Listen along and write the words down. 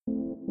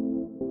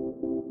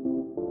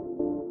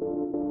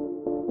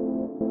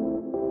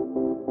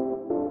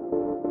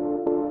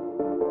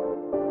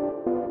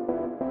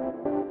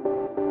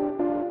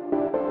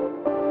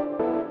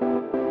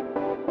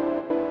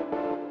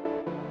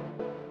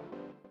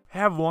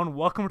everyone,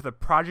 welcome to the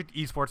Project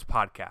Esports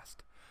podcast.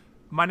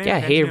 My name Yeah,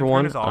 is hey Anthony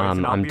everyone. as always,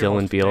 and I'll I'm be your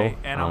Dylan host Beal. today.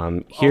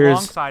 And Here's,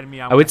 alongside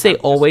me, I'm I would gonna say have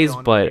just always,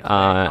 Dylan but with me today.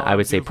 I'll I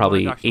would say do a full probably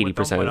introduction with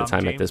them, 80% of the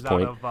time at James this is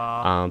point.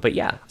 But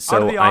yeah, out of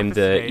so the I'm office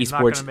the today. He's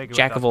not gonna esports make it with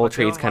jack us, of all but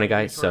trades Dylan, kind why of don't you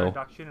guy. give us your So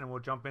introduction, and we'll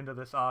jump into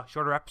this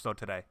shorter episode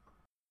today.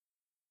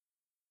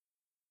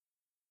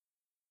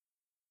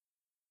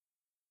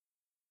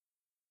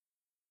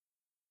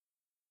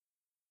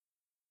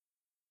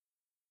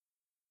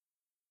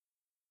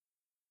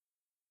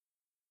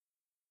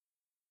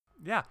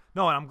 Yeah,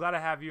 no, and I'm glad to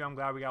have you. I'm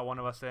glad we got one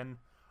of us in.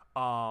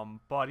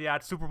 But yeah,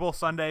 it's Super Bowl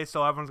Sunday,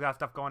 so everyone's got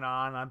stuff going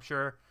on. I'm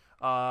sure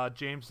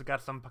James has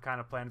got some kind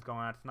of plans going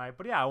on tonight.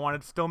 But yeah, I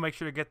wanted to still make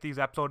sure to get these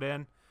episode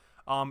in.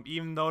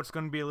 Even though it's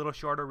going to be a little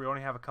shorter, we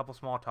only have a couple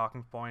small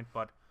talking points,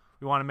 but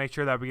we want to make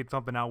sure that we get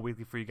something out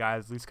weekly for you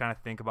guys, at least kind of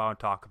think about and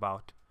talk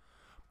about.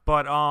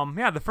 But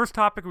yeah, the first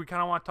topic we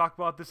kind of want to talk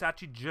about, this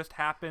actually just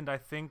happened, I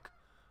think,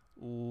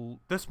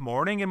 this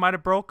morning it might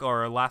have broke,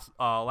 or last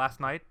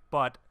night,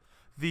 but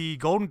the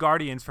Golden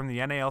Guardians from the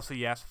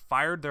NALCS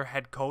fired their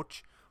head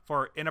coach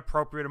for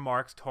inappropriate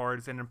remarks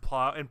towards an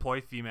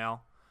employee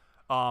female,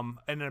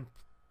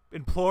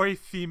 employee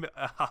female,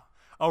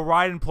 a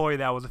Riot employee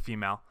that was a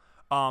female.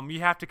 You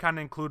have to kind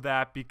of include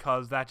that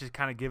because that just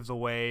kind of gives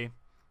away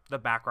the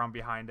background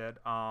behind it.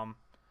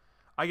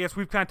 I guess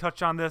we've kind of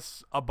touched on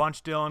this a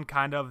bunch, Dylan,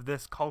 kind of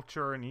this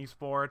culture in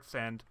esports,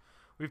 and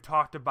we've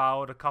talked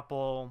about a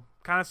couple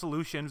kind of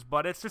solutions,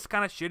 but it's just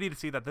kind of shitty to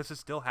see that this is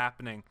still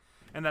happening.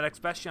 And that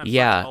especially on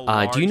yeah, such a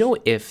large, do you know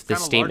if the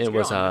kind of statement large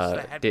was scale, and this is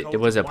the head it coach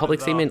was a of one public of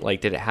the statement? Like,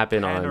 did it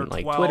happen 10 or on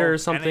like 12 Twitter or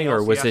something,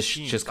 or was NALCS this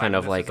teams. just I kind mean,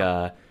 of this like is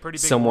a pretty big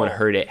someone role.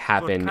 heard it So it's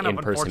happen kind of in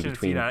person unfortunate to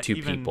see between that two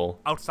even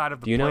people? outside of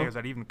the Do you know? players,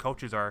 that even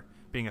coaches are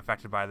being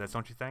affected by this,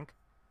 don't you think?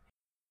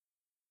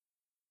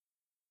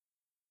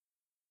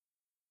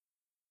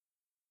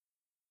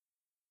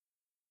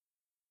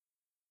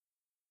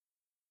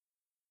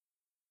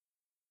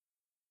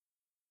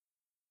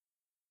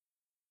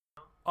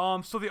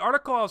 So the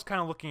article I was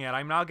kind of looking at,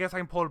 I mean, I guess I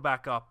can pull it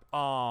back up.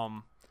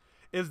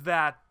 Is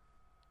that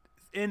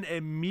in a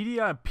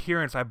media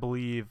appearance, I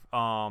believe,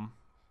 on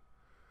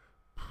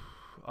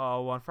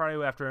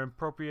Friday after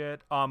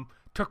inappropriate,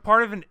 took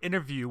part of an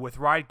interview with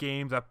Riot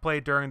Games that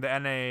played during the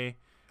NA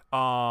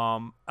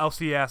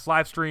LCS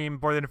live stream.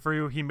 For the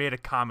interview, he made a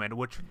comment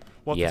which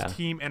both Yeah. his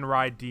team and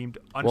Riot deemed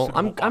Well,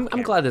 unsuitable.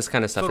 I'm glad this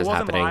kind of So stuff it is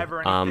wasn't happening. live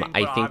or anything,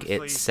 I but think obviously it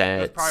it was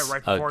sets probably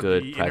right a before the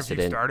good interview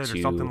precedent started or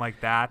to something like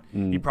that.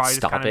 He probably just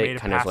stop kind of made it, a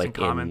kind of passing like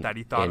comment that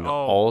he thought, in oh,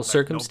 all like,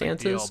 no big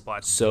deal, circumstances.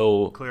 but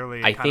So clearly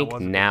it I kinda think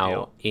was a big now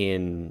deal.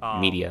 in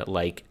media,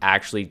 like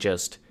actually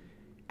just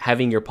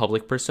having your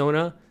public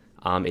persona,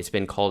 it's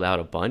been called out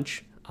a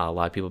bunch. A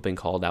lot of people have been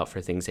called out for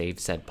things they've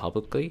said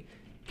publicly,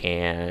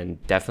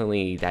 and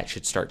definitely that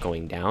should start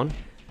going down.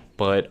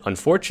 But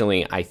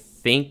unfortunately, I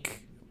think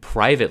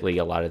privately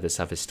a lot of this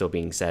stuff is still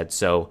being said.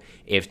 So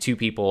if two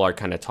people are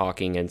kind of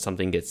talking and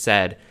something gets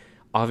said,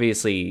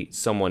 obviously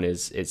someone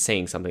is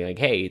saying something like,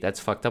 hey, that's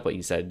fucked up what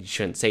you said. You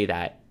shouldn't say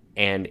that.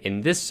 And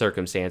in this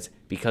circumstance,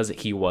 because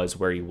he was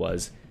where he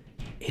was,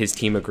 his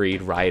team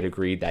agreed, Riot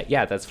agreed that,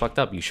 yeah, that's fucked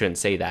up. You shouldn't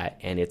say that.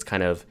 And it's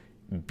kind of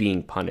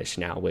being punished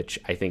now, which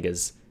I think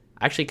is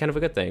actually kind of a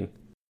good thing.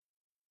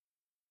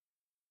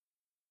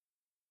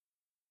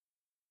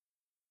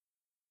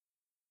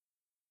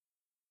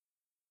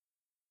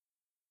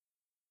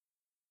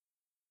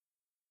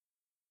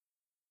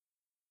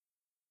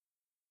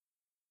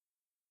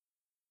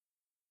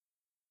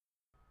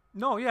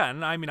 No, yeah,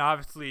 and I mean,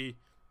 obviously,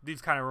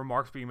 these kind of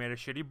remarks being made are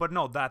shitty, but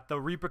no, that the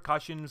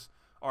repercussions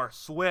are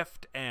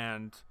swift,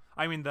 and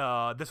I mean,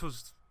 this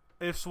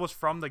was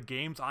from the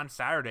games on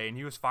Saturday, and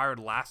he was fired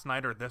last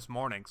night or this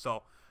morning,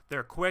 so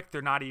they're quick.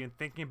 They're not even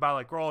thinking about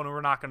like, oh, no,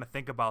 we're not going to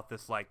think about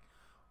this. Like,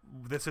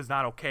 this is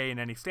not okay in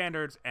any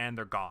standards, and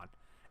they're gone.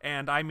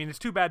 And I mean, it's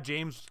too bad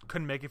James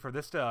couldn't make it for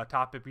this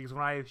topic because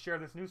when I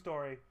shared this news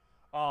story,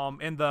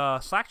 in the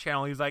Slack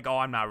channel, he's like, "Oh,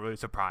 I'm not really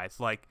surprised."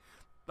 Like,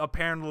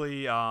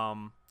 apparently,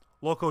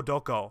 Loco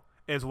Doco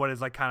is what his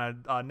like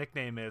kind of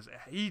nickname is.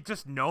 He's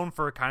just known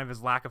for kind of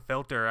his lack of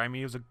filter. I mean,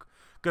 he was a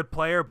good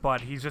player,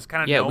 but he's just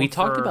kind of Yeah, known we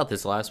talked for about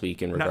this last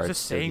week in not regards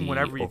just to saying the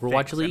whatever he Overwatch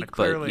thinks, and League, but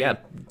clearly, yeah,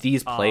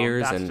 these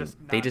players that's and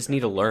just they not just need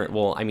to learn.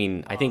 Well, I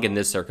mean, I think in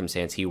this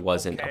circumstance, he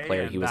wasn't a okay,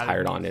 player; and he was that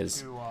hired on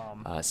needs his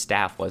to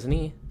staff, wasn't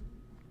he?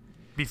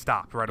 be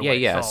stopped right Yeah, away.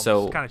 yeah. So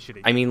So it's kind of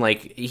shitty. I mean,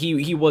 like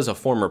he was a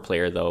former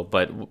player though,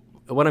 but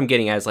what I'm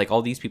getting at is like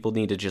all these people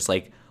need to just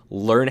like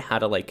learn how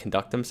to like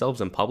conduct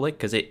themselves in public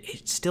because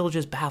it still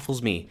just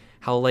baffles me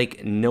how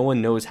like no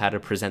one knows how to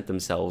present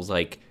themselves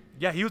like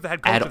Yeah, he was the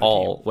head coach at of the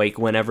all team. like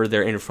whenever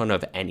they're in front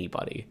of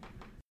anybody.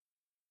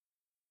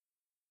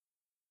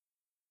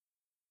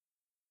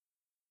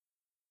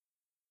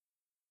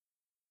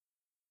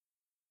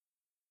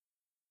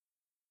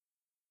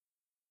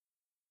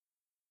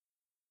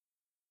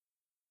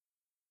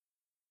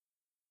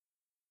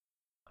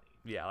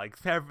 Yeah, like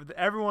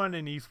everyone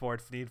in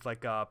esports needs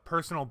like a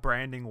personal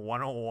branding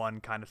 101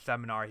 kind of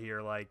seminar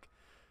here. Like,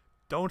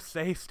 don't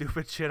say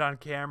stupid shit on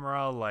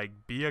camera.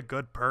 Like, be a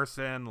good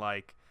person.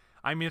 Like,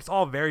 I mean, it's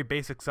all very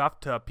basic stuff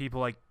to people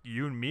like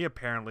you and me,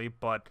 apparently,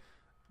 but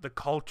the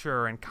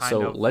culture and kind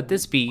So of let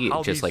this be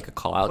how just these like a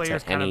call out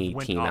players to kind of any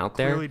went team up out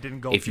there. clearly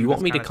didn't go If through you want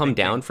this me to kind of come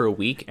down thinking. for a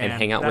week and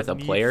hang out that with a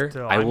needs player,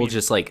 to, I I will mean,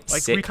 just like like we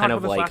sit talked kind about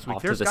of this like last week,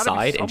 off to there's the gotta be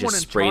side and someone just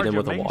in spray charge them of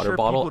with a making water sure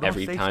bottle people don't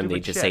every say time they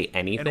stupid just shit. say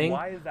anything,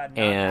 why is that not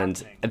and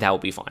happening? that will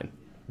be fine.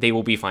 They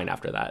will be fine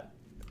after that.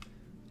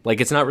 Like,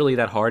 it's not really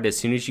that hard. As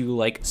soon as you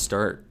like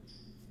start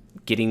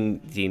getting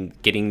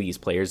these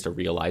players to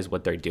realize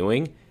what they're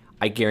doing,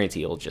 I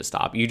guarantee it'll just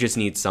stop. You just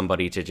need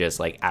somebody to just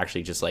like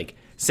actually just like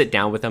sit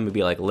down with them and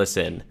be like,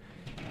 listen,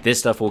 this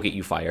stuff will get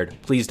you fired.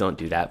 Please don't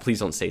do that. Please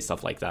don't say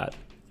stuff like that.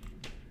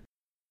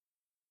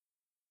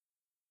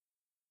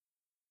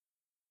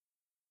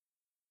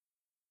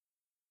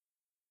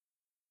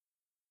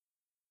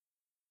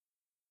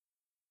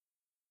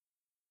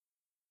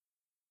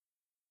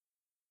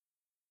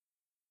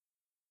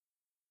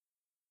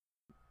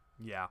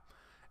 Yeah,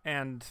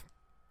 and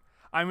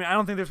I mean, I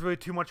don't think there's really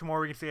too much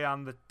more we can say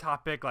on the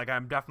topic. Like,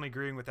 I'm definitely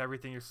agreeing with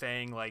everything you're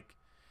saying. Like,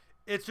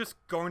 it's just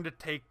going to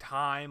take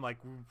time. Like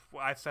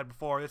I said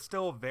before, it's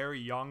still a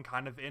very young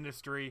kind of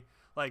industry.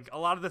 Like, a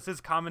lot of this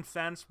is common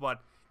sense,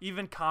 but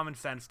even common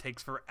sense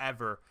takes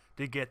forever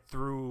to get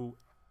through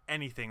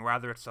anything,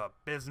 rather it's a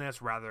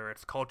business, rather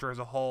it's culture as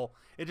a whole.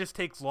 It just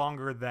takes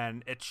longer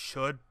than it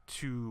should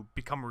to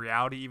become a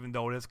reality, even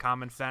though it is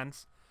common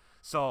sense.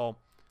 So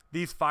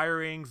these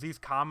firings, these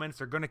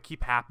comments are going to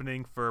keep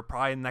happening for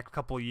probably the next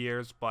couple of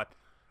years, but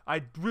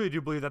I really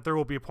do believe that there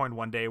will be a point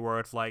one day where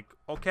it's like,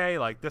 okay,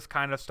 like this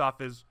kind of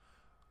stuff is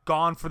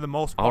gone for the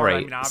most part. All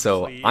right, I mean,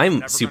 so obviously, it's I'm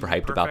never super gonna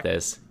be hyped about perfect,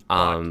 this. but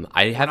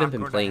I we're haven't not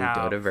been going to playing have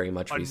Dota very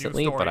much a new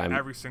recently, story but I'm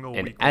every single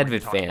an week when we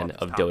avid talk about fan this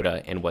of topic.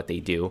 Dota and what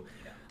they do.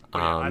 But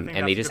yeah, I think And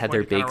that's they a just good had point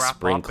their to kinda big wrap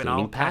spring up, and cleaning I'll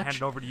hand patch.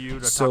 it over to you to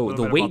talk a So little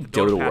the bit way about the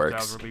Dota patch that was works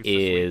released this week.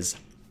 is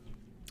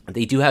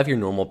they do have your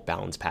normal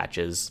balance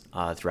patches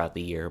throughout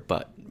the year,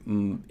 but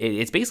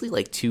it's basically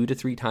like 2 to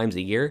 3 times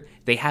a year.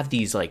 They have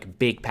these like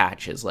big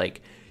patches.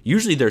 Like,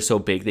 usually they're so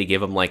big they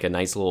give them like a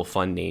nice little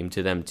fun name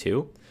to them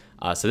too.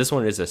 So this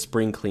one is a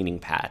spring cleaning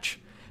patch,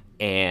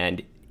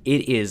 and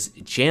it is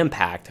jam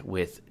packed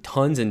with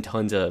tons and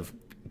tons of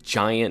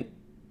giant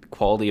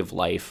quality of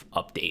life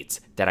updates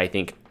that I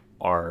think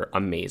are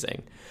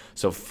amazing.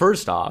 So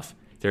first off,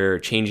 they're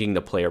changing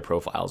the player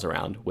profiles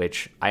around,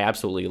 which I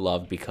absolutely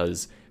love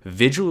because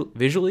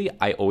visually,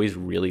 I always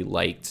really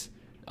liked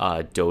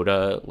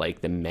Dota,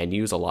 like the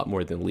menus, a lot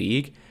more than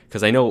League.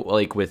 Because I know,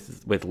 like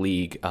with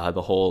League,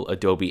 the whole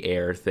Adobe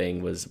Air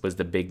thing was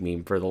the big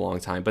meme for the long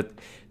time. But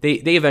they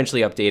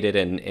eventually updated,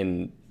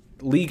 and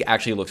League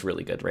actually looks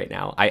really good right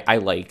now. I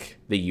like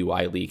the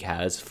UI League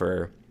has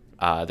for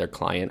their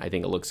client. I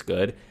think it looks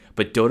good.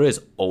 But Dota has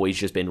always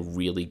just been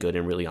really good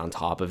and really on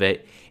top of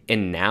it.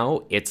 And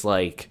now it's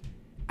like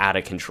out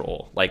of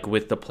control. Like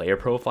with the player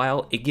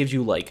profile, it gives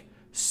you like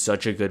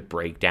such a good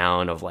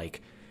breakdown of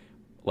like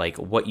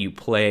what you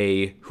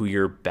play, who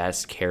your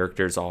best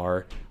characters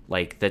are,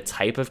 like the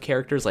type of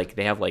characters. Like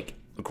they have like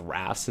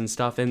graphs and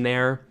stuff in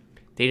there.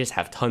 They just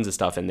have tons of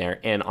stuff in there.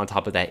 And on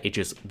top of that, it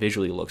just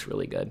visually looks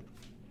really good.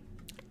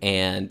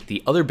 And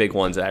the other big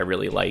ones that I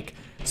really like,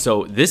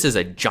 so this is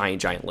a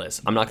giant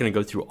list. I'm not going to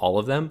go through all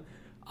of them.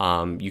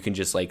 You can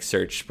just like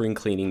search spring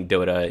cleaning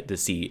Dota to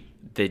see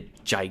the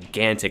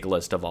gigantic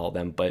list of all of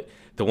them. But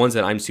the ones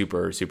that I'm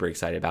super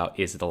excited about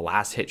is the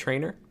last hit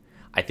trainer.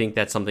 I think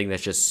that's something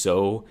that's just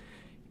so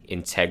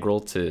integral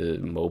to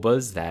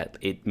MOBAs that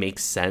it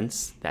makes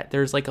sense that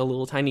there's like a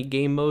little tiny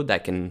game mode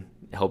that can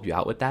help you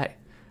out with that.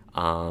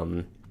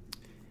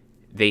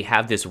 They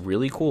have this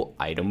really cool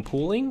item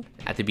pooling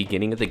at the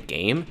beginning of the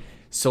game.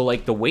 So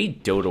like the way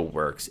Dota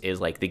works is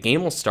like the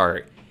game will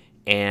start,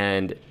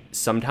 and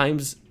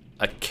sometimes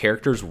a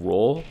character's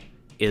role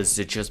is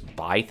to just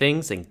buy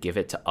things and give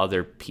it to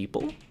other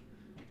people.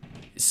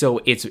 So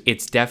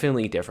it's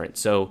definitely different.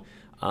 So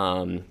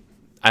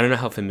I don't know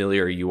how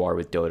familiar you are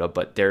with Dota,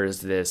 but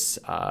there's this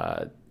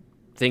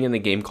thing in the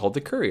game called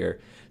the courier.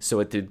 So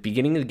at the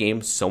beginning of the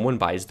game, someone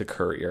buys the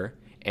courier,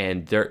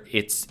 and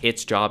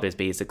its job is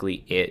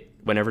basically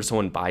whenever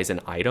someone buys an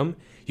item,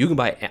 you can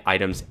buy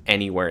items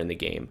anywhere in the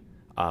game,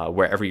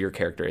 wherever your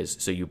character is.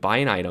 So you buy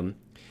an item,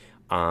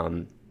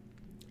 and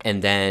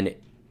then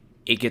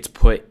it gets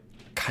put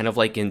kind of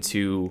like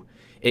into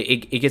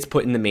it gets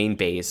put in the main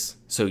base.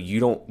 So you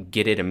don't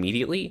get it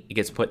immediately. It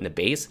gets put in the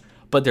base,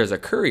 but there's a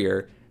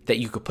courier that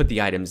you could put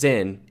the items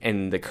in,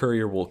 and the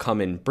courier will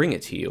come and bring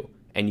it to you,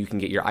 and you can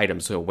get your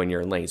items so when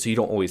you're in lane, so you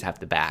don't always have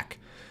to back.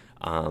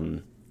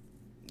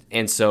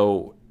 And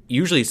so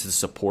usually it's the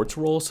support's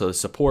role. So the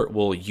support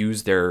will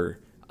use their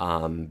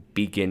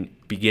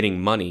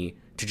beginning money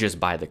to just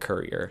buy the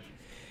courier.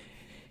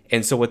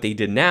 And so what they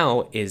did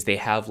now is they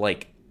have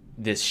like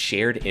this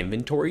shared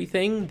inventory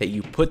thing that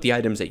you put the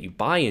items that you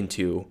buy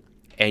into,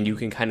 and you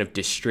can kind of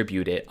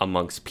distribute it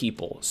amongst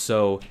people.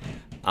 So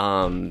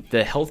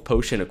the health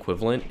potion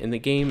equivalent in the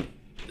game,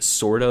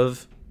 sort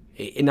of,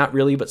 not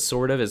really, but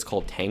sort of, is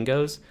called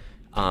tangos,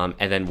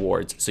 and then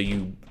wards.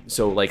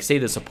 So like say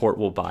the support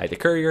will buy the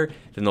courier,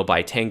 then they'll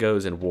buy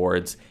tangos and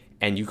wards,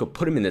 and you could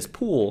put them in this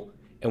pool,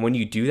 And when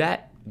you do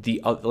that,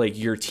 like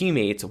your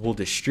teammates will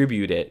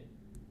distribute it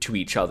to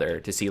each other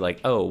to see like,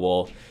 oh,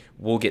 well,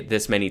 we'll get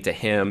this many to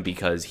him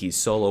because he's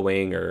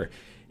soloing, or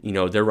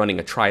they're running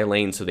a tri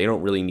lane, so they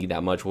don't really need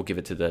that much. We'll give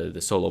it to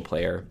the solo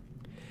player.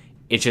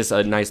 It's just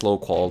a nice low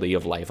quality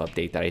of life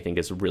update that I think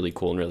is really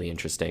cool and really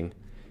interesting.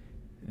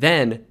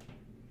 Then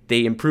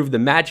they improved the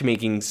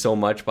matchmaking so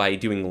much by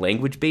doing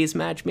language-based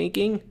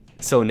matchmaking.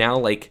 So now,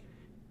 like,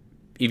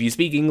 if you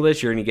speak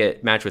English, you're going to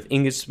get matched with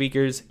English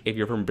speakers. If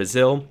you're from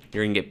Brazil,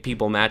 you're going to get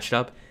people matched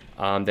up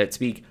that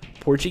speak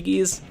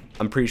Portuguese.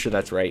 I'm pretty sure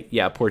that's right.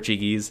 Yeah,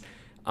 Portuguese.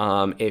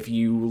 If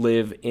you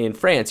live in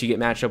France, you get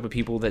matched up with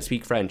people that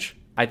speak French.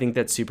 I think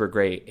that's super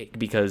great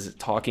because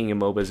talking in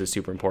MOBAs is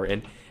super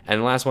important.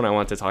 And the last one I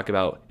want to talk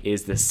about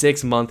is the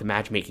 6-month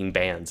matchmaking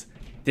bans.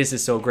 This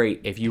is so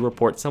great. If you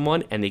report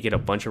someone and they get a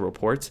bunch of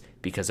reports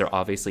because they're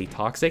obviously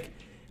toxic,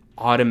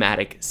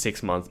 automatic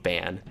 6-month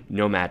ban.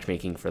 No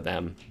matchmaking for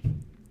them.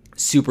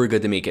 Super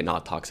good to make it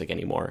not toxic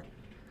anymore.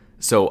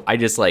 So I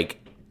just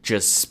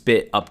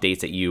spit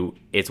updates at you.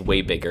 It's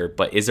way bigger.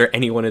 But is there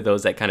any one of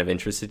those that kind of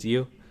interested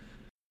you?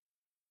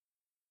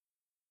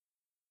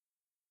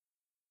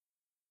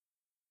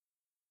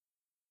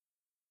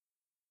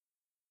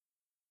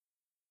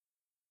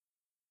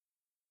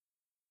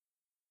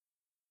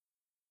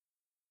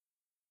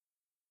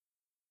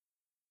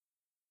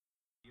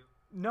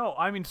 No,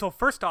 I mean, so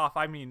first off,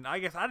 I mean, I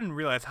guess I didn't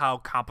realize how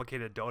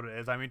complicated Dota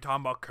is. I mean,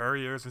 talking about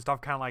couriers and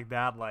stuff kind of like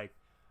that, like,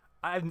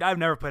 I've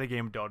never played a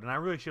game of Dota, and I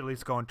really should at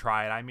least go and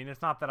try it. I mean,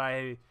 it's not that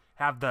I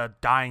have the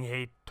dying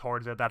hate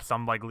towards it that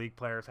some, like, League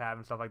players have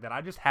and stuff like that.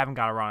 I just haven't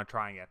got around to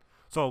trying it.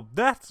 So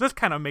this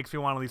kind of makes me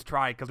want to at least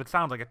try it, because it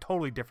sounds like a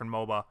totally different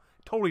MOBA,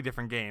 totally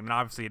different game, and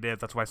obviously it is.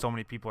 That's why so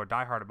many people are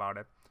diehard about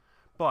it.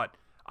 But,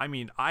 I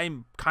mean,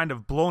 I'm kind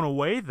of blown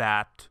away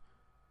that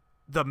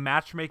the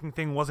matchmaking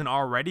thing wasn't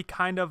already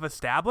kind of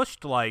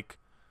established. Like,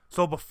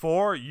 so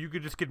before you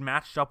could just get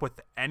matched up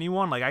with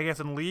anyone. Like, I guess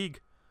in League,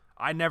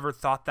 I never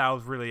thought that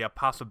was really a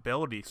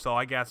possibility. So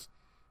I guess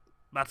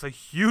that's a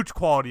huge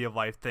quality of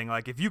life thing.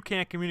 Like, if you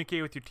can't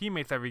communicate with your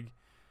teammates every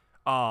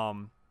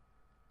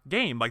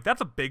game, like,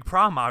 that's a big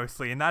problem,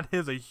 obviously, and that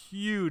is a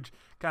huge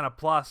kind of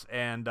plus.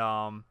 And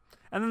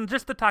then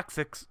just the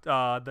toxic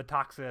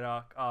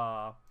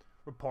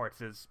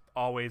reports is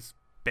always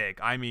big.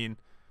 I mean,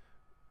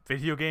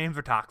 video games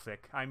are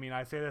toxic. I mean,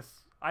 I say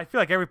this, I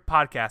feel like every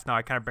podcast now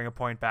I kind of bring a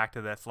point back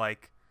to this.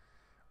 Like,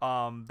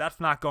 that's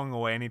not going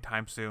away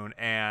anytime soon.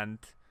 And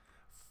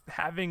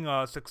having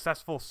a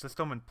successful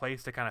system in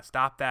place to kind of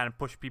stop that and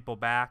push people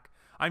back.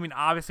 I mean,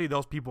 obviously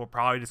those people will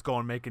probably just go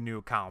and make a new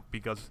account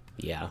because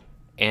yeah.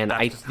 And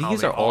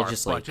these are all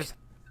just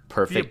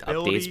perfect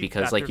updates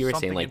because, like you were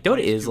saying, like Dota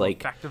is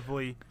like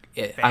effectively.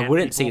 I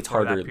wouldn't say it's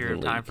harder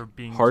than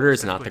League. Harder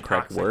is not the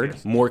correct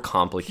word. More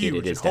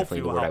complicated is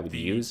definitely the word I would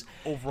use.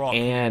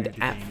 And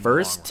at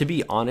first, to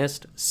be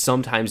honest,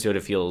 sometimes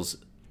Dota feels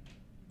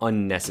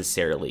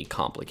unnecessarily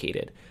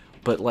complicated.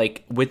 But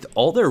like with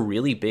all their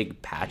really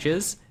big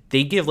patches,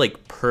 they give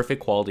like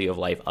perfect quality of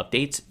life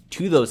updates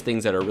to those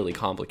things that are really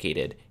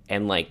complicated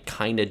and like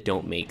kind of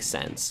don't make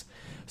sense.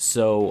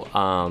 So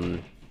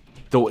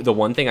the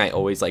one thing I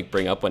always like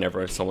bring up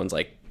whenever someone's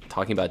like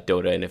talking about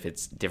Dota and if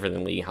it's different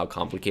than League, how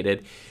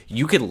complicated,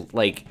 you could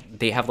like,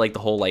 they have like the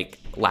whole like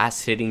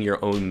last hitting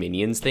your own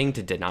minions thing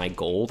to deny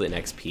gold and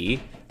XP.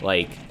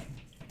 Like,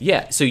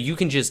 yeah, so you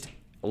can just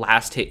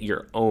last hit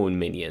your own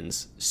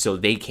minions so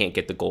they can't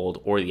get the gold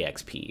or the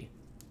XP.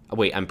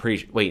 I'm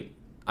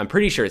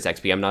pretty sure it's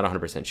XP. I'm not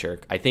 100% sure.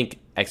 I think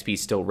XP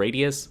is still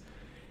radius.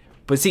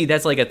 But see,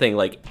 that's like a thing.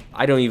 Like,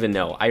 I don't even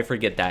know. I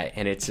forget that.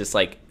 And it's just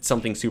like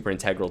something super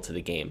integral to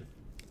the game.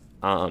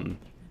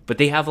 But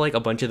they have like a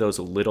bunch of those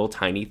little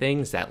tiny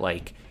things that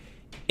like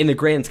in the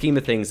grand scheme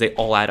of things, they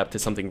all add up to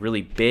something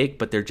really big,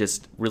 but they're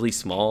just really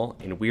small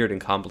and weird and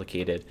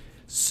complicated.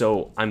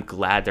 So I'm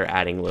glad they're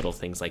adding little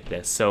things like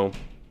this. So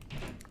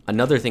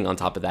another thing on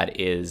top of that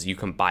is you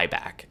can buy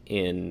back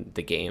in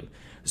the game.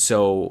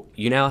 So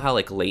you know how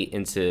like late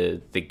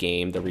into the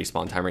game, the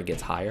respawn timer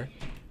gets higher?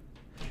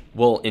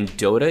 Well, in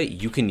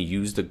Dota, you can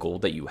use the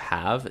gold that you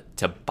have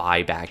to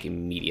buy back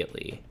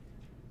immediately.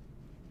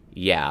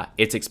 Yeah,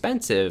 it's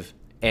expensive.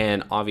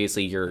 And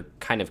obviously you're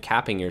kind of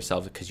capping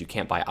yourself because you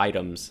can't buy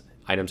items.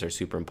 Items are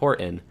super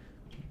important.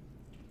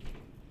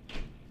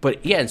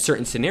 But yeah, in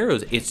certain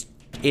scenarios,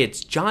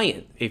 it's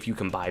giant if you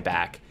can buy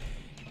back.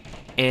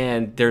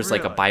 And there's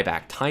like a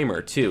buyback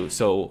timer too.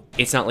 So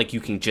it's not like you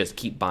can just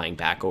keep buying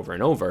back over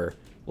and over.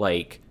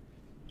 Like,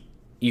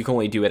 you can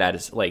only do it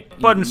at like.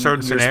 But in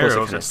certain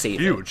scenarios, it's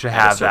huge to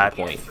have that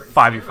point.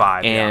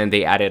 5v5. And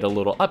they added a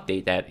little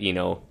update that,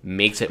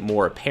 makes it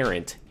more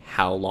apparent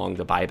how long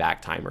the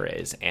buyback timer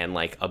is, and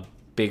like a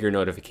bigger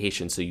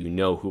notification so you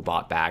know who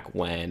bought back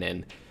when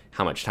and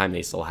how much time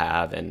they still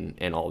have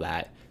and all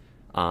that.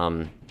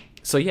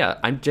 So yeah,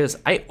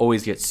 I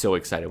always get so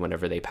excited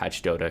whenever they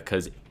patch Dota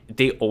because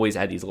they always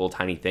add these little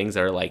tiny things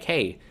that are like,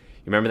 hey, you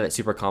remember that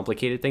super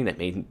complicated thing that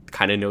made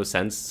kind of no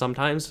sense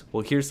sometimes?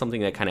 Well, here's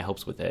something that kind of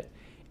helps with it.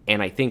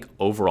 And I think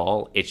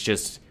overall it's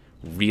just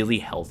really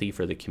healthy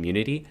for the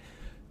community.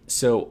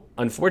 So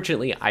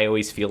unfortunately, I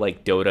always feel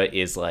like Dota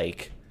is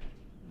like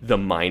the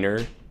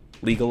minor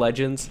League of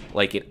Legends.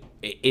 Like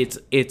it's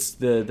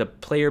the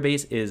player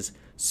base is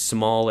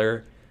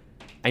smaller.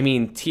 I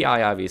mean, TI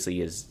obviously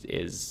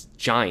is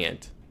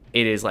giant.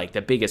 It is like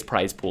the biggest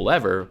prize pool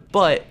ever,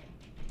 but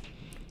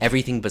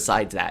everything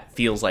besides that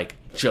feels like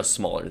just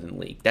smaller than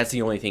League. That's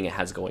the only thing it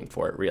has going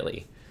for it,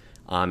 really.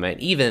 And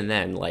even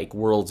then, like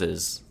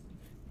Worlds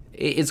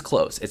it's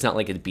close. It's not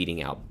like it's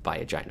beating out by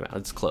a giant amount.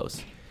 It's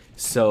close.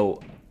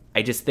 So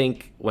I just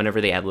think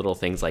whenever they add little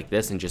things like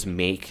this and just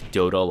make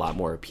Dota a lot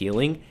more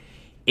appealing,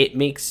 it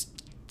makes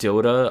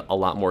Dota a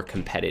lot more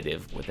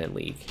competitive within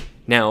League.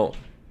 Now,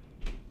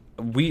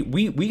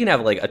 we can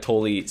have like a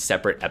totally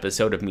separate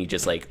episode of me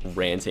just like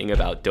ranting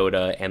about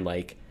Dota, and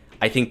like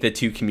I think the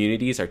two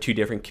communities are two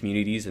different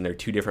communities and they're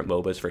two different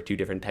MOBAs for two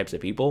different types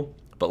of people.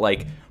 But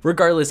like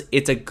regardless,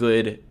 it's a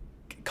good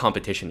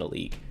competition to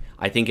League.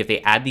 I think if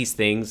they add these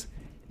things,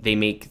 they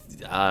make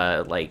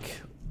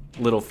like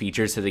little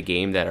features to the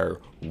game that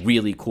are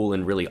really cool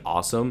and really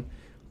awesome.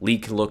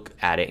 League can look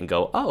at it and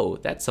go, oh,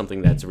 that's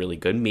something that's really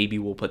good. Maybe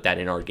we'll put that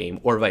in our game,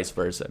 or vice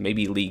versa.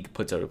 Maybe League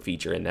puts out a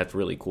feature and that's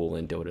really cool,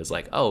 and Dota's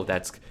like, oh,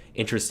 that's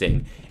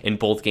interesting. And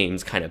both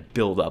games kind of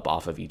build up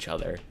off of each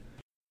other.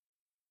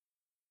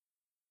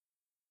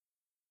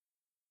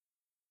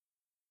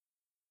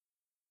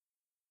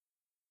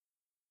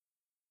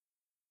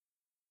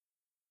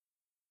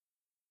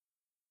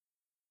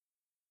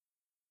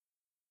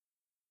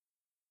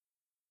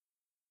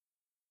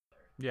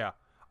 Yeah,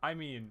 I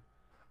mean,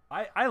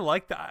 I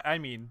like that. I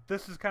mean,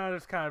 this is kind of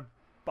just kind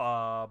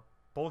of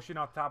bullshit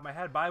off the top of my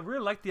head, but I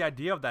really like the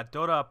idea of that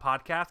Dota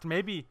podcast.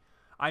 Maybe,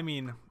 I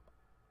mean,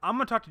 I'm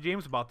gonna talk to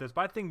James about this,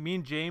 but I think me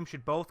and James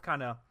should both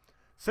kind of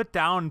sit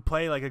down and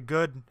play like a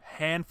good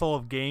handful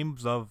of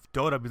games of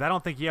Dota, because I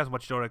don't think he has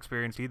much Dota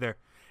experience either.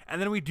 And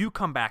then we do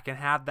come back and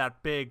have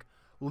that big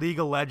League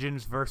of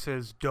Legends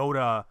versus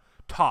Dota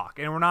talk,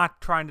 and we're not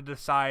trying to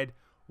decide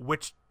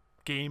which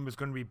game is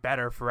going to be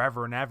better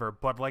forever and ever,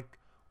 but like,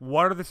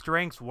 what are the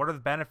strengths? What are the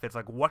benefits?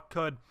 Like, what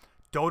could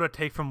Dota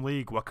take from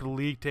League? What could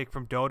League take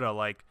from Dota?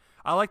 Like,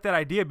 I like that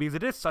idea because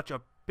it is such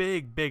a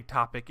big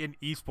topic in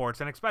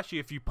esports, and especially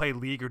if you play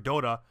League or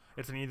Dota,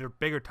 it's an either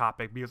bigger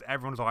topic because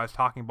everyone's always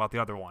talking about the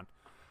other one.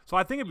 So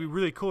I think it'd be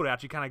really cool to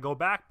actually kind of go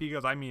back,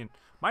 because I mean,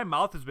 my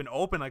mouth has been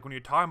open like when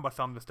you're talking about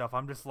some of this stuff.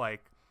 I'm just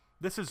like,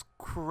 this is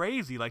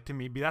crazy, like, to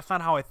me, but that's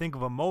not how I think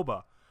of a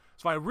MOBA.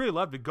 So I really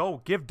love to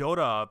go give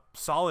Dota a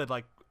solid,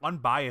 like,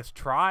 unbiased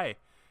try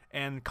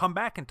and come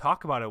back and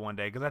talk about it one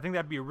day, because I think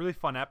that'd be a really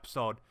fun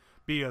episode.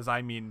 Because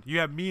I mean, you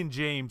have me and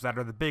James that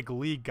are the big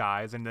League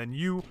guys, and then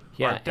you are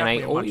And I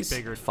definitely a much always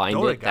bigger find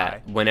Dota it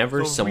guy. that whenever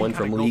So if we someone kinda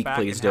from go League back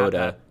plays and have Dota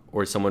that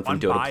or someone from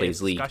Dota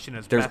plays unbiased League, discussion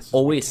as there's best as we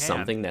always can,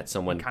 something that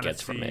someone and kinda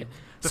gets from see it.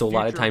 the So a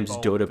lot of future of times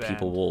both Dota and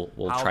people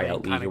will how try they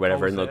out League kinda or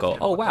whatever, and they'll coexist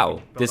go, and oh what they wow, can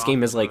build this off game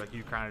of, is like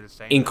you kinda just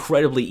saying.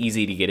 incredibly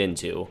easy to get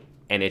into,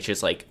 and it's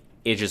just like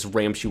it just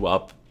ramps you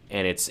up,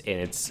 and it's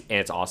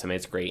awesome, and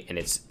it's great, and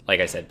it's, like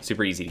I said,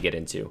 super easy to get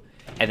into.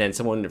 And then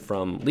someone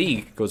from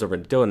League goes over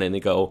to Dota and they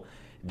go,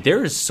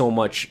 there is so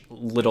much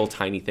little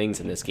tiny things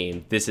in this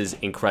game. This is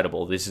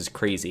incredible. This is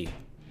crazy.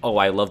 Oh,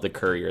 I love the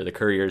courier. The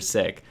courier is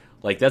sick.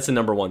 Like, that's the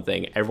number one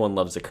thing. Everyone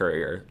loves the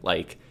courier.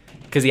 Like,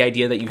 because the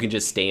idea that you can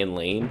just stay in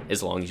lane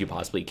as long as you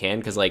possibly can,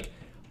 because like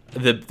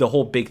the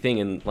whole big thing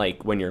in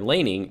like when you're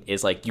laning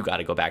is like you got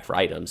to go back for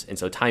items, and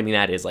so timing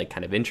that is like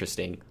kind of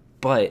interesting.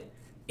 But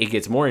it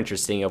gets more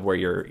interesting of where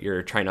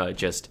you're trying to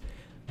just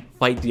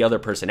fight the other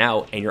person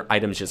out, and your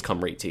items just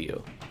come right to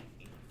you.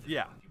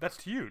 Yeah,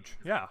 that's huge.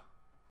 Yeah.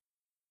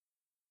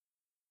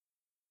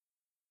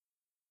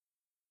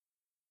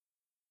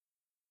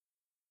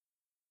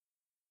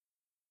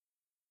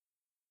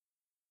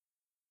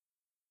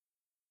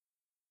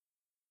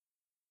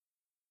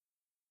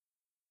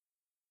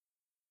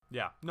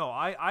 Yeah. No,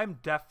 I'm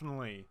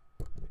definitely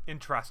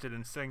interested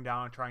in sitting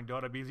down and trying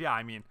Dota, because yeah,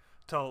 I mean,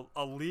 to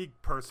a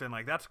League person,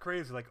 like, that's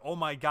crazy. Like, oh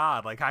my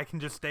god, like, I can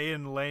just stay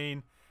in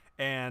lane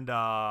and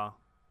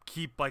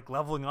keep like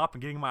leveling up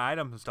and getting my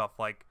items and stuff.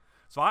 Like,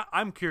 so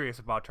I'm curious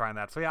about trying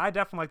that. So yeah, I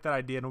definitely like that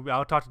idea, and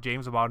I'll talk to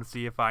James about it and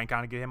see if I can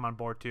kind of get him on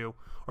board too,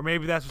 or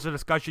maybe that's just a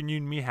discussion you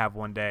and me have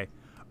one day,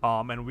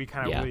 and we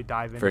kind of really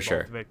dive into for both sure.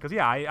 of it. Because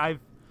yeah,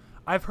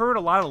 I've heard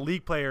a lot of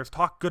League players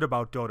talk good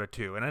about Dota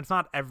too, and it's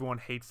not everyone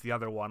hates the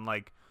other one.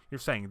 Like you're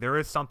saying, there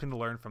is something to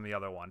learn from the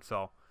other one.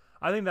 So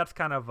I think that's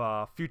kind of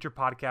a future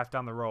podcast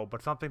down the road,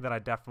 but something that I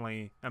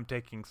definitely am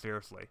taking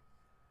seriously.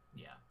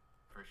 Yeah,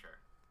 for sure.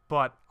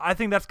 But I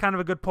think that's kind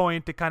of a good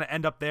point to kind of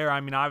end up there. I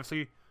mean,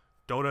 obviously,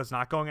 Dota is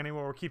not going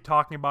anywhere. We'll keep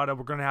talking about it.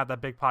 We're going to have that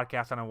big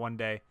podcast on it one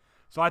day.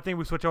 So I think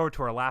we switch over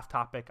to our last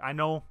topic. I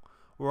know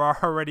we're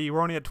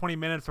only at 20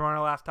 minutes. We're on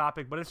our last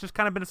topic, but it's just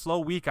kind of been a slow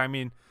week. I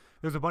mean,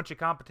 there's a bunch of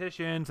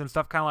competitions and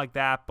stuff kind of like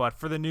that. But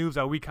for the news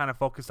that we kind of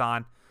focus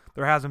on,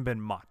 there hasn't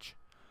been much.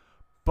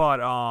 But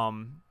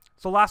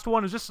so last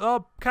one is just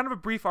kind of a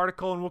brief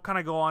article, and we'll kind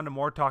of go on to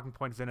more talking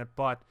points in it.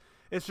 But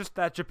it's just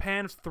that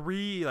Japan's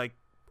 3 like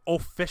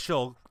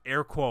official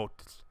air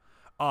quotes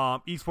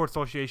esports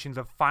associations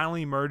have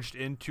finally merged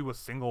into a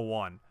single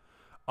one.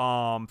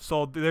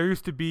 So there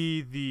used to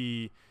be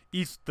the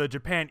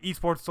Japan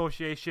Esports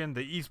Association,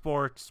 the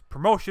Esports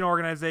Promotion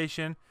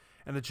Organization,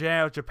 and the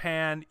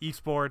Japan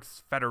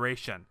Esports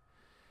Federation,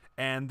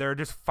 and they're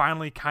just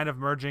finally kind of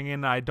merging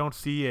in. I don't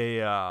see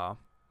a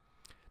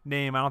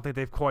name. I don't think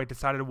they've quite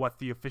decided what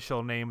the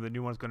official name of the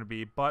new one's going to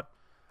be, but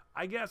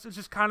I guess it's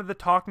just kind of the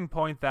talking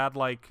point that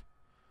like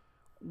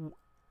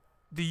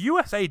the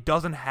USA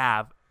doesn't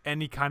have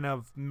any kind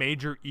of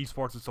major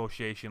esports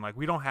association. Like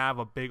we don't have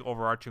a big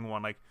overarching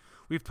one. Like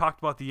we've talked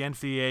about the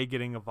NCAA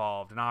getting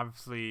involved, and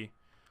obviously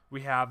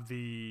we have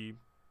the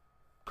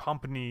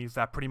companies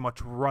that pretty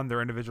much run their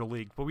individual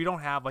league, but we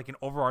don't have like an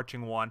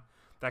overarching one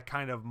that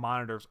kind of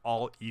monitors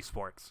all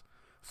esports.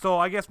 So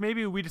I guess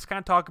maybe we just kind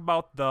of talk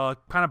about the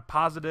kind of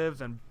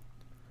positives and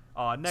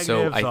negatives.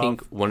 So I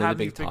think one of the having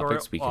big these big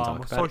topics we can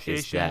talk about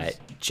is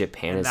that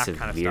Japan is that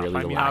kind of stuff. severely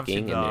I mean,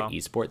 lacking in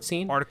obviously their esports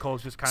scene.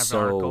 articles just kind of an So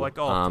article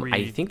like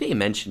I think they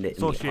mentioned it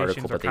in the associations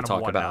article, are but they kind of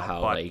talk one about now,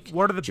 how but like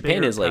what are the Japan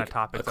bigger is kind of like a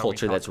topics that we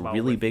culture talked that's about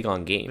really with big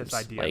on this games,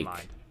 idea in like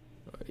mind?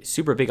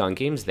 super big on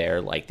games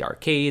there, like the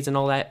arcades and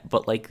all that.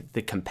 But like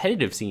the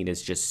competitive scene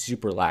is just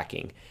super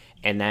lacking,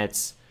 and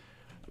that's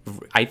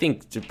I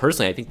think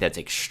personally I think that's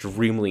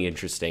extremely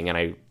interesting, and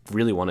I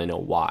really want to know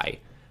why.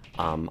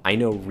 I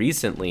know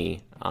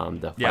recently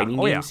the fighting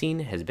game scene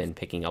has been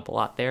picking up a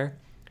lot there.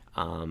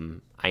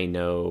 I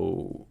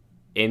know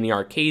in the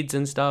arcades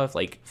and stuff,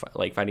 like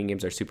fighting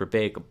games are super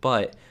big,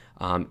 but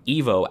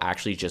Evo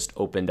actually just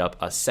opened up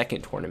a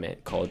second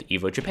tournament called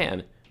Evo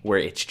Japan, where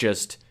it's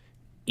just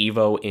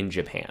Evo in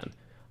Japan.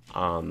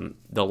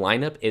 The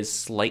lineup is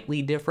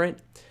slightly different.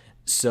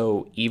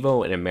 So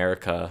Evo in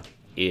America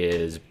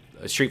is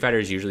Street Fighter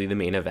is usually the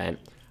main event,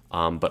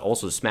 but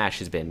also Smash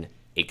has been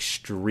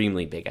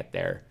extremely big at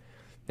there.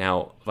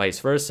 Now, vice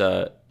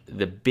versa,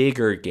 the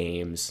bigger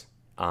games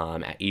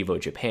at Evo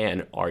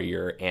Japan are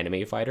your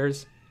anime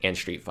fighters and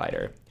Street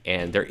Fighter.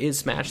 And there is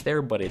Smash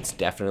there, but it's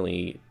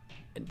definitely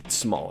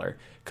smaller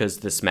because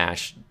the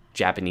Smash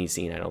Japanese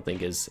scene I don't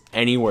think is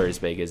anywhere as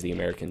big as the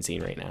American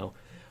scene right now.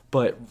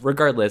 But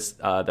regardless,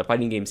 the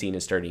fighting game scene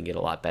is starting to get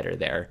a lot better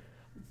there.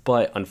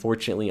 But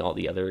unfortunately, all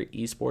the other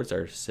esports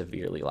are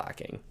severely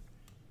lacking.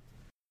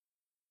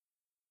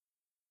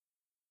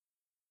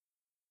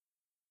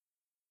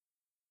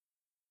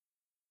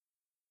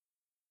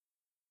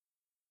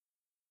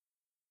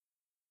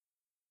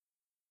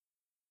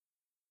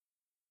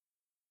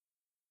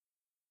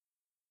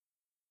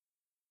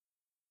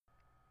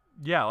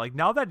 Yeah, like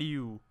now that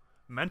you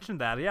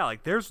mentioned that, yeah,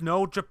 like there's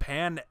no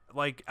Japan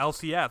like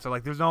LCS or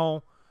like there's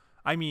no.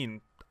 I mean,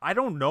 I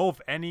don't know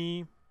of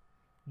any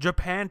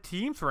Japan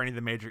teams for any of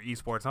the major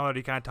esports. Now that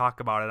you kind of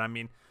talk about it, I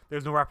mean,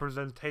 there's no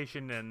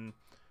representation, and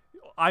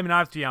I mean,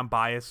 obviously I'm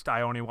biased.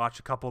 I only watch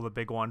a couple of the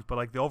big ones, but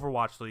like the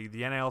Overwatch League,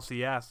 the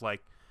NLCS,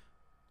 like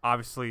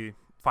obviously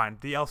fine.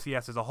 The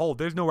LCS as a whole,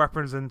 there's no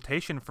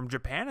representation from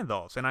Japan in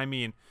those, and I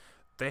mean,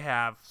 they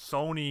have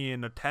Sony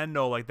and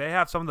Nintendo, like they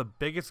have some of the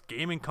biggest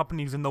gaming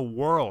companies in the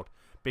world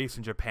based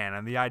in Japan,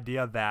 and the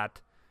idea that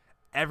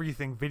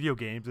everything video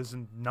games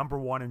isn't number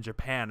one in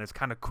Japan is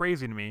kind of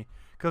crazy to me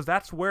because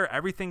that's where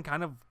everything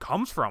kind of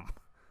comes from.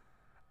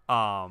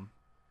 Um,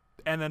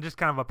 and then just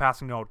kind of a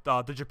passing note,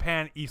 the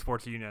Japan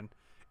Esports Union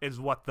is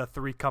what the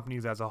three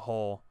companies as a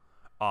whole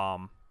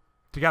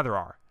together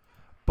are.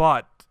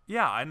 But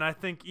yeah, and I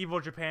think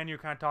Evo Japan, you're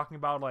kind of talking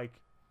about like,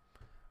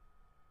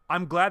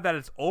 I'm glad that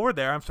it's over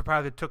there. I'm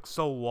surprised it took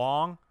so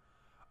long.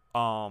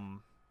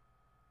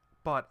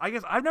 But I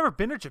guess I've never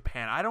been to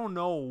Japan. I don't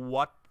know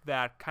what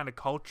that kind of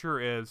culture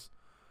is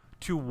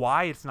to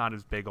why it's not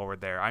as big over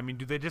there. I mean,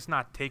 do they just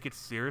not take it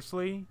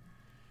seriously?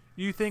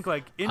 You think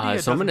like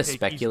India? So I'm going to doesn't take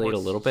speculate a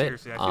esports little bit.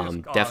 seriously. I see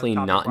this, Definitely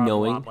topic not brought up a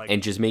knowing lot, like,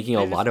 and just making a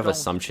they just lot of don't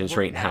assumptions look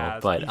right now.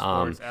 at But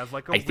esports as,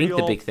 like, a I think the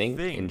real big thing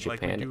thing, in like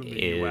we Japan do in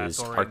the US is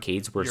or in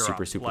arcades were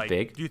Europe. super Like,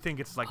 big. do you think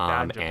it's like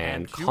that in Japan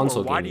And too,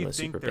 console or why do gaming you was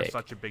think super there's big.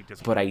 such a big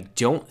disparity? But I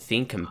don't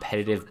think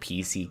competitive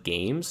PC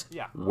games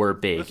Yeah. were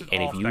This big. is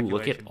And all if you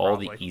look at speculation, all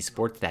the probably.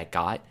 esports that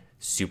got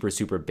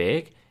super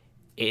big,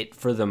 it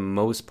for the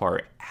most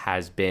part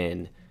has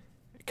been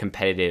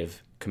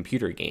competitive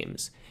computer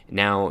games.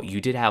 Now,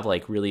 you did have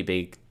like really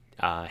big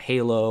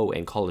Halo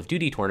and Call of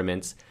Duty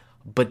tournaments,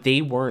 but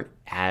they weren't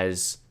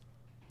as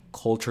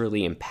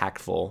culturally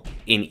impactful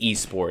in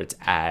esports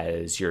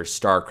as your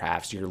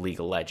StarCrafts, your League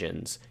of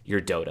Legends, your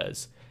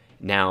Dotas.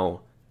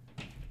 Now,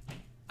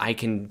 I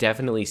can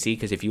definitely see,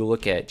 because if you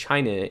look at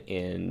China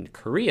and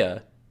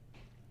Korea,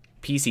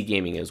 PC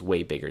gaming is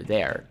way bigger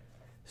there.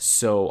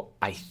 So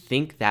I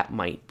think that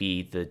might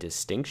be the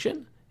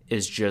distinction,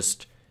 is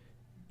just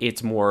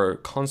it's more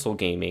console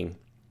gaming,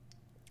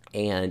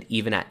 and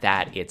even at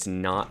that, it's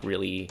not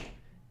really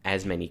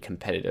as many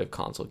competitive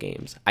console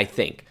games. I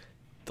think,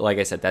 like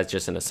I said, that's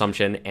just an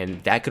assumption,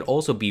 and that could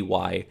also be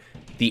why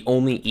the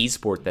only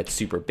esport that's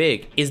super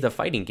big is the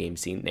fighting game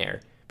scene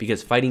there,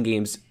 because fighting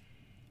games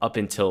up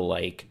until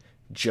like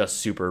just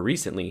super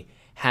recently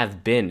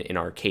have been an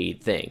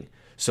arcade thing.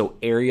 So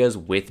areas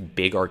with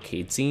big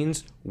arcade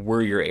scenes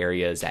were your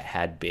areas that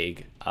had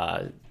big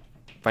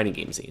fighting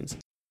game scenes.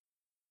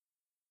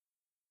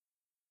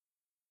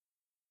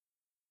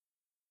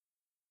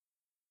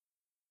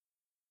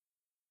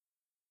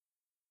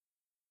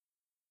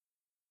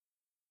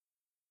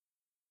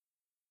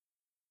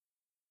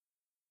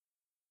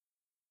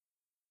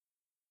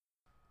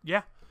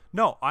 Yeah.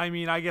 No, I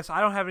mean, I guess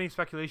I don't have any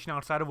speculation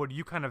outside of what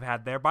you kind of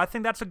had there, but I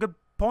think that's a good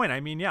point. I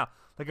mean, yeah,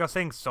 like I was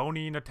saying,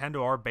 Sony,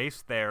 Nintendo are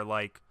based there.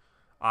 Like,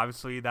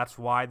 obviously, that's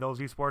why those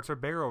esports are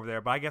bigger over there.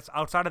 But I guess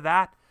outside of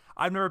that,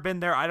 I've never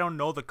been there. I don't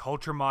know the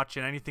culture much,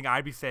 and anything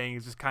I'd be saying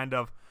is just kind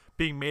of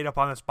being made up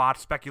on the spot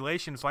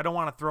speculation. So I don't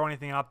want to throw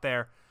anything out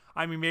there.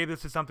 I mean, maybe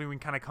this is something we can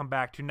kind of come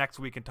back to next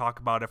week and talk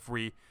about if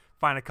we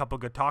find a couple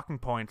good talking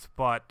points.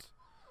 But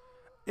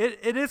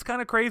it is kind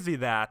of crazy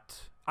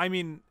that, I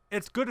mean,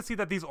 it's good to see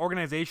that these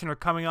organizations are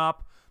coming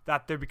up,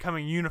 that they're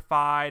becoming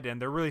unified,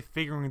 and they're really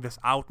figuring this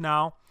out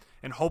now.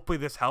 And hopefully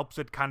this helps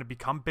it kind of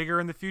become bigger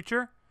in the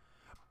future.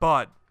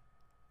 But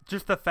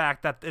just the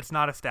fact that it's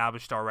not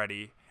established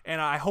already,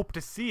 and I hope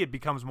to see it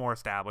becomes more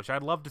established.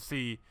 I'd love to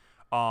see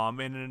in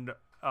an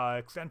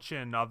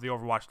extension of the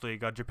Overwatch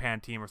League, a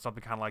Japan team or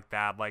something kind of like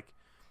that. Like,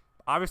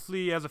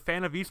 obviously, as a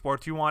fan of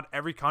esports, you want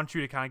every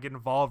country to kind of get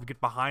involved, get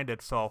behind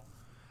it. So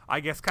I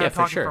guess kind of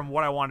talking from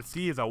what I want to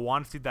see is I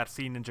want to see that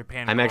scene in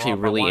Japan. I'm actually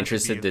really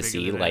interested to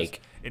see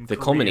like the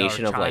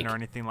culmination of like,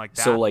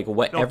 so like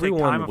what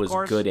everyone was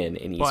good in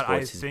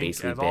esports has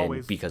basically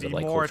been because of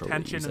like cultural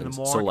reasons.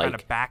 So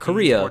like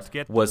Korea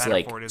was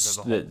like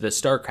the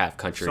StarCraft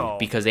country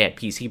because they had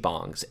PC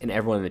bongs and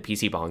everyone in the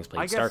PC bongs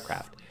played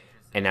StarCraft.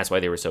 And that's why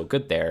they were so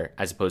good there,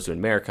 as opposed to in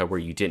America where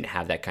you didn't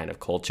have that kind of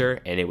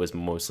culture and it was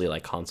mostly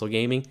like console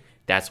gaming.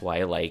 That's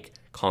why like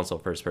console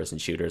first-person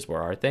shooters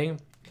were our thing.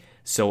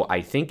 So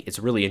I think it's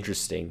really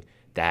interesting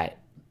that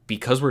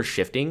because we're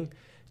shifting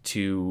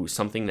to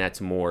something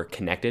that's more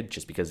connected,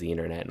 just because of the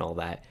internet and all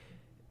that,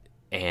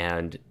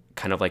 and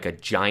kind of like a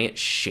giant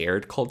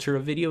shared culture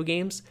of video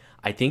games,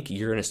 I think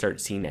you're going to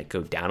start seeing that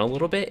go down a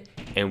little bit,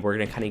 and we're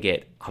going to kind of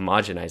get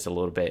homogenized a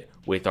little bit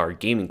with our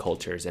gaming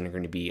cultures, and they're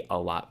going to be a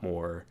lot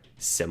more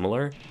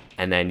similar.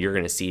 And then you're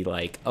going to see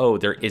like, oh,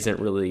 there isn't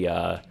really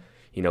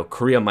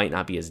Korea might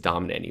not be as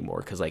dominant anymore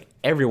because like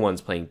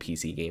everyone's playing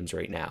PC games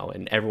right now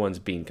and everyone's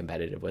being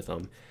competitive with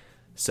them.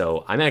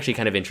 So I'm actually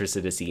kind of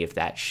interested to see if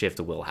that shift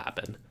will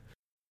happen.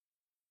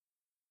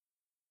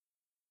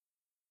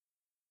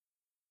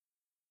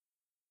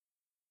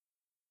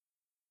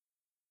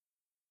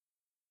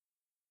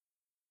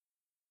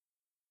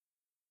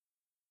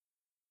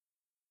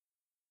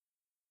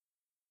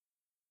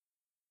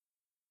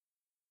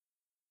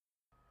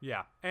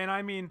 Yeah, and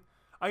I mean,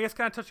 I guess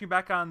kind of touching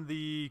back on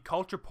the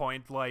culture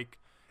point, like,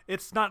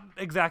 it's not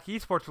exactly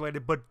esports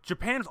related, but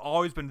Japan's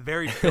always been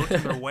very built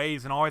in their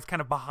ways and always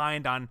kind of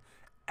behind on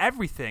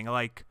everything.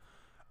 Like,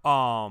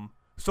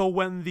 so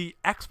when the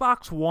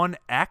Xbox One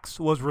X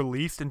was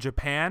released in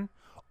Japan,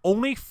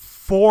 only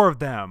 4 of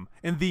them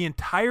in the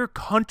entire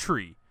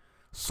country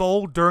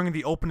sold during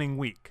the opening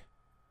week.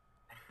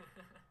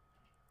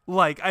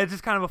 Like, it's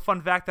just kind of a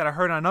fun fact that I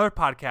heard on another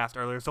podcast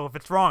earlier. So if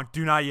it's wrong,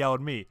 do not yell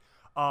at me.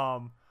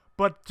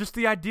 But just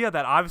the idea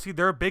that obviously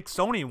they're a big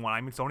Sony one. I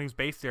mean, Sony's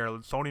based there.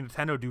 Sony and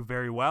Nintendo do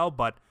very well,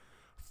 but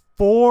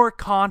 4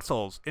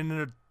 consoles in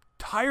an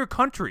entire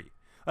country.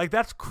 Like,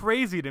 that's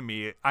crazy to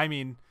me. I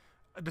mean,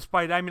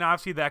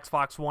 obviously the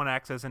Xbox One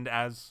X isn't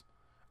as,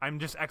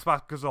 just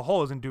Xbox as a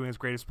whole isn't doing as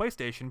great as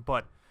PlayStation,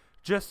 but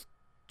just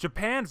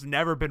Japan's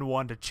never been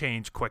one to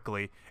change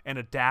quickly and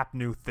adapt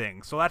new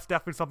things. So that's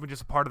definitely something,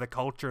 just a part of the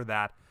culture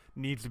that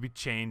needs to be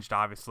changed,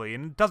 obviously.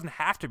 And it doesn't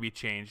have to be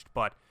changed,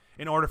 but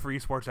in order for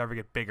esports to ever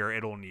get bigger,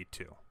 it'll need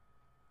to.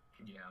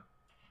 Yeah.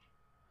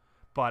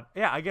 But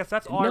yeah, I guess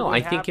that's all. No, I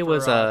think it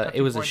was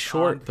a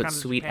short but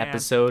sweet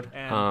episode.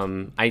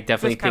 I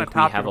definitely think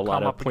we have a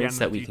lot of points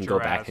that we can go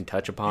back and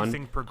touch upon.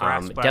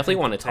 Definitely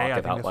want to talk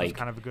about like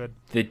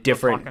the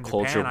different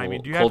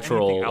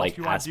cultural like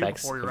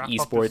aspects of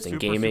esports and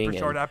gaming,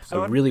 and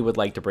I really would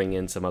like to bring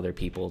in some other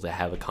people to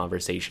have a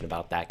conversation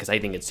about that because I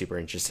think it's super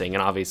interesting,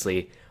 and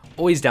obviously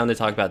always down to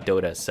talk about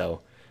Dota.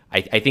 So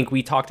I think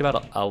we talked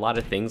about a lot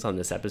of things on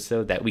this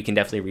episode that we can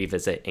definitely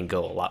revisit and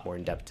go a lot more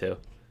in depth to.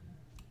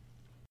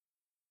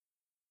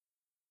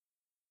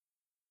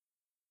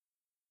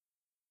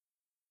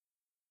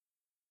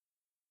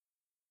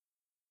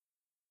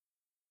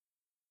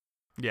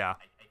 Yeah.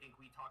 I think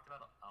we talked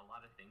about a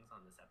lot of things on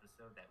this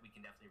episode that we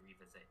can definitely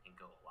revisit and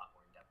go a lot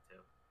more in depth too.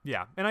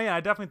 Yeah, and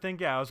I definitely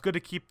think, it was good to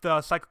keep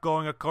the cycle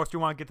going. Of course, you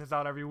want to get this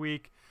out every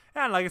week.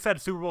 And like I said,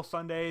 Super Bowl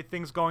Sunday,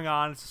 things going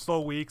on. It's a slow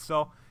week,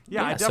 so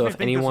yeah, I definitely so if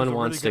think anyone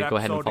wants to go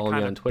ahead and follow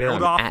me on Twitter,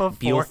 I'm at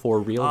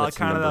Beal4Real. That's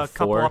kind number of a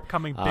couple 4.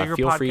 upcoming bigger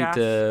Feel free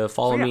to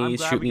follow me, I'm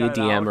shoot me a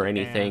DM or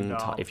anything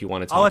if you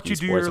want to talk. I'll let you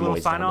do your I'm little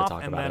always down sign to off,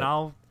 talk and about then it.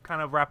 I'll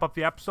kind of wrap up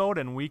the episode,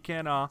 and we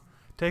can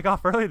take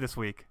off early this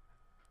week.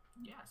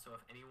 Yeah, so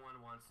if anyone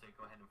wants to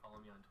go ahead and follow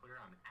me on Twitter,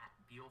 I'm at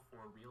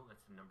Beal4Real.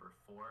 That's the number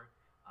 4.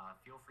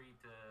 Feel free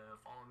to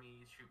follow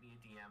me, shoot me a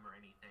DM or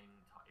anything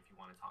if you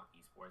want to talk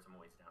esports. I'm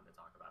always down to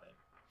talk about it.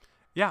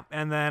 Yeah,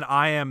 and then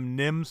I am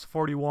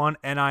Nims41,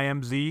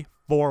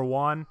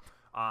 NIMZ41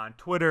 on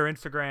Twitter,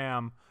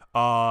 Instagram,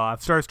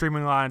 I've started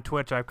streaming a lot on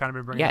Twitch. I've kind of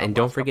been bringing. Yeah, and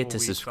don't forget to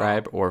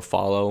subscribe or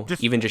follow.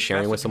 Even just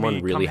sharing with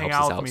someone really helps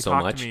us out so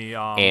much.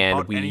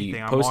 And we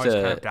post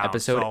a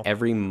episode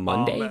every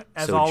Monday,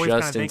 so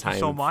just in time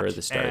for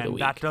the start of the week.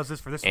 That does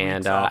this for this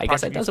and I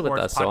guess that does it with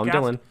us. So I'm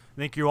Dylan.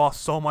 Thank you all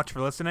so much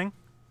for listening.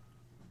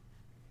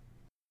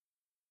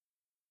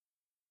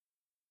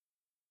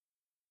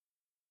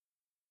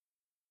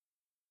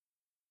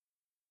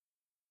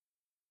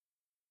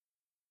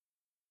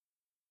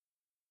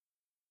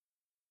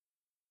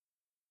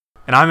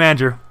 And I'm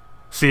Andrew.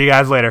 See you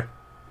guys later.